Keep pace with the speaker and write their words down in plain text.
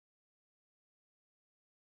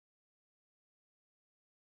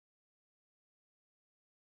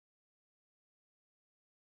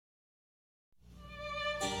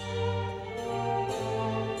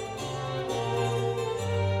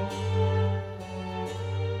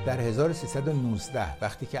در 1319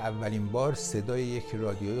 وقتی که اولین بار صدای یک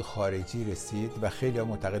رادیوی خارجی رسید و خیلی ها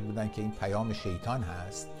معتقد بودن که این پیام شیطان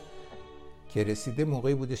هست که رسیده،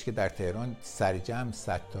 موقعی بودش که در تهران سرجم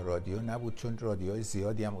 100 تا رادیو نبود، چون رادیوهای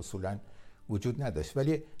زیادی هم اصولا وجود نداشت.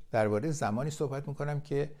 ولی درباره زمانی صحبت میکنم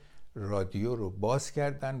که رادیو رو باز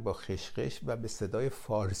کردن با خشخش و به صدای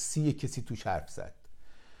فارسی کسی توش حرف زد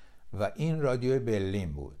و این رادیو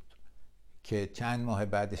برلین بود که چند ماه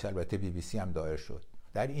بعدش البته BBC هم دایر شد.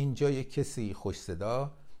 در اینجا یک کسی خوش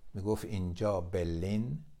صدا میگفت اینجا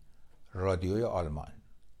برلین، رادیوی آلمان.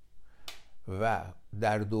 و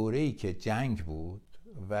در دوره‌ای که جنگ بود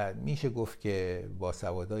و میشه گفت که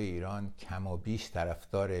باسوادای ایران کم و بیش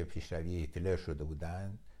طرفدار پیشروی هیتلر شده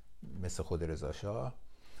بودند، مثل خود رضا شاه،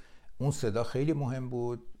 اون صدا خیلی مهم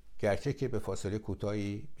بود، گرچه که به فاصله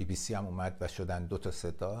کوتاهی BBC هم اومد و شدن 2 تا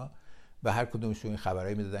صدا و هر کدومشون این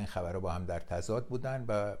خبرایی میدادن، این خبرها با هم در تضاد بودن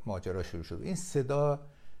و ماجرا شروع شد. این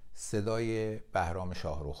صدای بهرام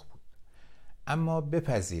شاهرخ بود. اما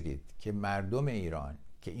بپذیرید که مردم ایران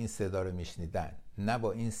که این صدا رو میشنیدن نه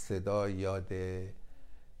با این صدا یاد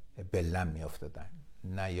بلم میافتادن،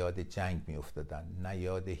 نه یاد جنگ میافتادن، نه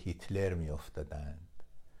یاد هیتلر میافتادند،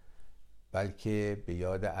 بلکه به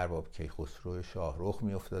یاد ارباب کیخسرو شاهرخ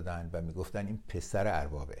میافتادن و میگفتن این پسر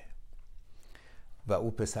اربابه. و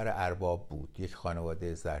او پسر ارباب بود، یک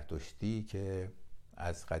خانواده زرتشتی که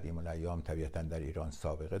از قدیم الایام طبیعتاً در ایران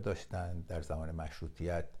سابقه داشتند. در زمان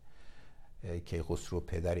مشروطیت کیخسرو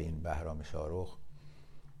پدر این بهرام شاهرخ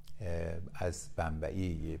از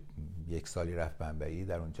بمبئی 1 سالی رفت بمبئی،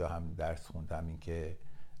 در اونجا هم درس خوند، همین که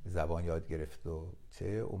زبان یاد گرفت و چه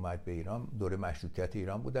اومد به ایران. دوره مشروطیت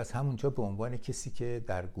ایران بود. از همونجا به عنوان کسی که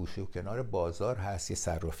در گوشه و کنار بازار هست یه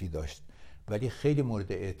صرافی داشت، ولی خیلی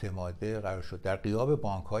مورد اعتماده قرار شد در غیاب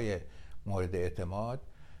بانک‌های مورد اعتماد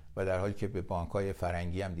و در حالی که به بانک‌های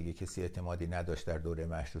فرنگی هم دیگه کسی اعتمادی نداشت در دوره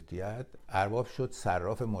مشروطیت. ارباب شد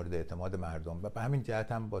صراف مورد اعتماد مردم و به همین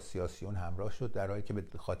جهت هم با سیاسیون همراه شد، در حالی که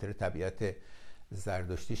به خاطر طبیعت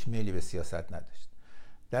زردشتیش میلی به سیاست نداشت.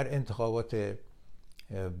 در انتخابات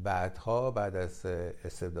بعد از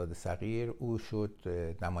استبداد صغیر او شد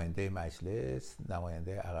نماینده مجلس،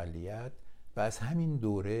 نماینده اقلیت و از همین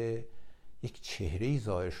دوره یک چهره‌ای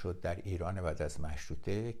ظاهر شد در ایران بعد از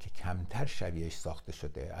مشروطه که کمتر شبیهش ساخته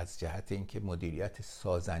شده، از جهت اینکه مدیریت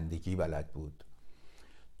سازندگی بلد بود،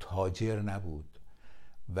 تاجر نبود،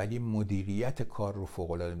 ولی مدیریت کار رو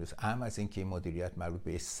فوق‌العاده می‌دونست. اهم از اینکه این مدیریت مربوط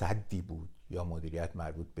به سدی بود یا مدیریت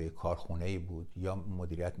مربوط به کارخونه‌ای بود یا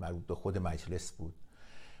مدیریت مربوط به خود مجلس بود،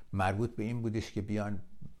 مربوط به این بودش که بیان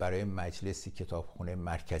برای مجلسی کتابخونه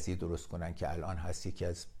مرکزی درست کنن که الان هست یکی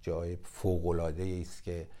از جای فوق‌العاده‌ای است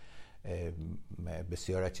که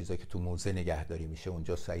بسیار از چیزایی که تو موزه نگهداری میشه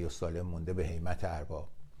اونجا صحیح و سالم مونده به هیمت ارباب.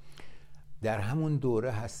 در همون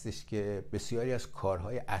دوره هستش که بسیاری از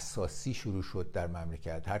کارهای اساسی شروع شد در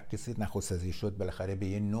مملکت. هر کسی نخست وزیر شد بالاخره به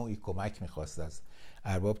یه نوعی کمک میخواست از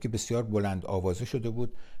ارباب که بسیار بلند آوازه شده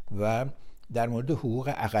بود و در مورد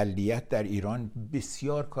حقوق اقلیت در ایران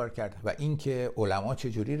بسیار کار کرد و اینکه علما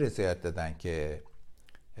چجوری رضایت دادن که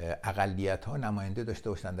اقلیت ها نماینده داشته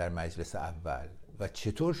باشن در مجلس اول و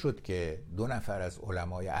چطور شد که 2 نفر از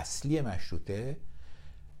علمای اصلی مشروطه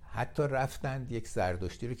حتی رفتند یک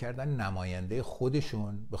زردشتی رو کردن نماینده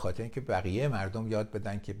خودشون به خاطر اینکه بقیه مردم یاد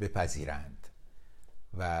بدن که بپذیرند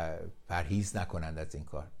و پرهیز نکنند از این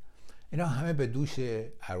کار. اینا همه به دوش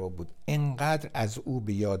ارباب بود. اینقدر از او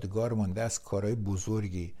به یادگار مونده از کارهای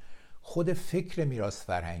بزرگی، خود فکر میراث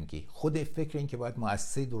فرهنگی، خود فکر این که باید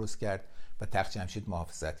مؤسسه درست کرد و تخت جمشید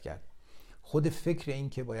محافظت کرد، خود فکر این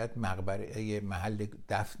که باید مقبره محل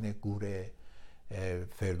دفن گور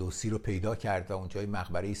فردوسی رو پیدا کرد و اونجای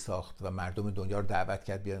مقبره‌ای ساخت و مردم دنیا رو دعوت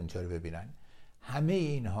کرد بیان اونجا رو ببینن. همه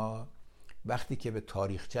اینها وقتی که به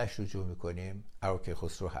تاریخچه‌اش رجوع می‌کنیم ارباب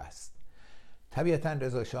کیخسرو هست. طبیعتاً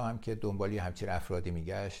رضا شاه هم که دنبالی همچین افرادی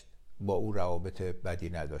میگشت با او روابط بدی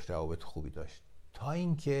نداشت، روابط خوبی داشت، تا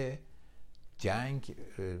اینکه جنگ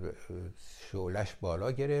شعلش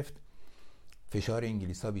بالا گرفت، فشار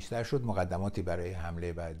انگلیس‌ها بیشتر شد، مقدماتی برای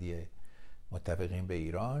حمله بعدی متفقین به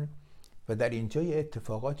ایران و در اینجا یه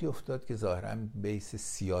اتفاقاتی افتاد که ظاهراً بیس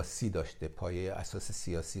سیاسی داشته، پایه اساس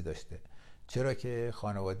سیاسی داشته. چرا که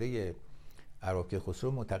خانواده ارباب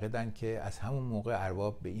کیخسرو معتقدند که از همون موقع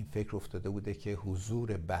ارباب به این فکر افتاده بوده که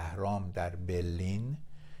حضور بهرام در برلین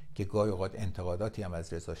که گاهی اوقات انتقاداتی هم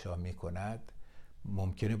از رضا شاه میکند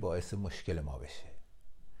ممکنه باعث مشکل ما بشه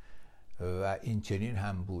و این چنین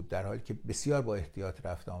هم بود، در حالی که بسیار با احتیاط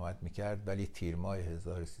رفت آمد میکرد، ولی تیر ماه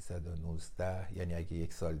 1319 یعنی اگه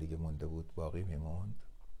 1 سال دیگه مونده بود باقی میموند،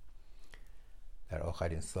 در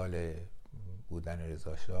آخرین سال بودن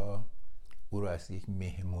رضا شاه او رو از یک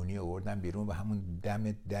مهمونی آوردن بیرون و همون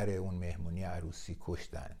دم در اون مهمونی عروسی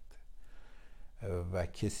کشتند و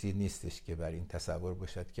کسی نیستش که بر این تصور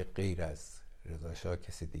باشد که غیر از رضا شاه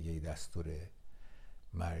کسی دیگه دستور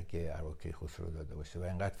مرگ ارباب کیخسرو داده باشه و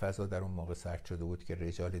اینقدر فضا در اون موقع سرد شده بود که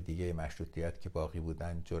رجال دیگه مشروطیت که باقی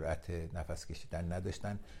بودن جرأت نفس کشیدن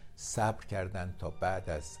نداشتن، صبر کردن تا بعد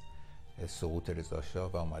از سقوط رضا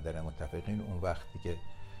شاه و اومدن متفقین. اون وقت دیگه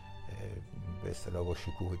به اصطلاح با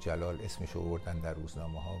شکوه و جلال اسمش رو آوردن در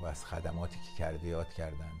روزنامه‌ها و از خدماتی که کرده یاد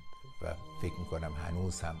کردند و فکر می‌کنم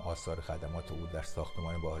هنوز هم آثار خدمات او در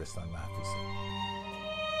ساختمان بهارستان محفوظه.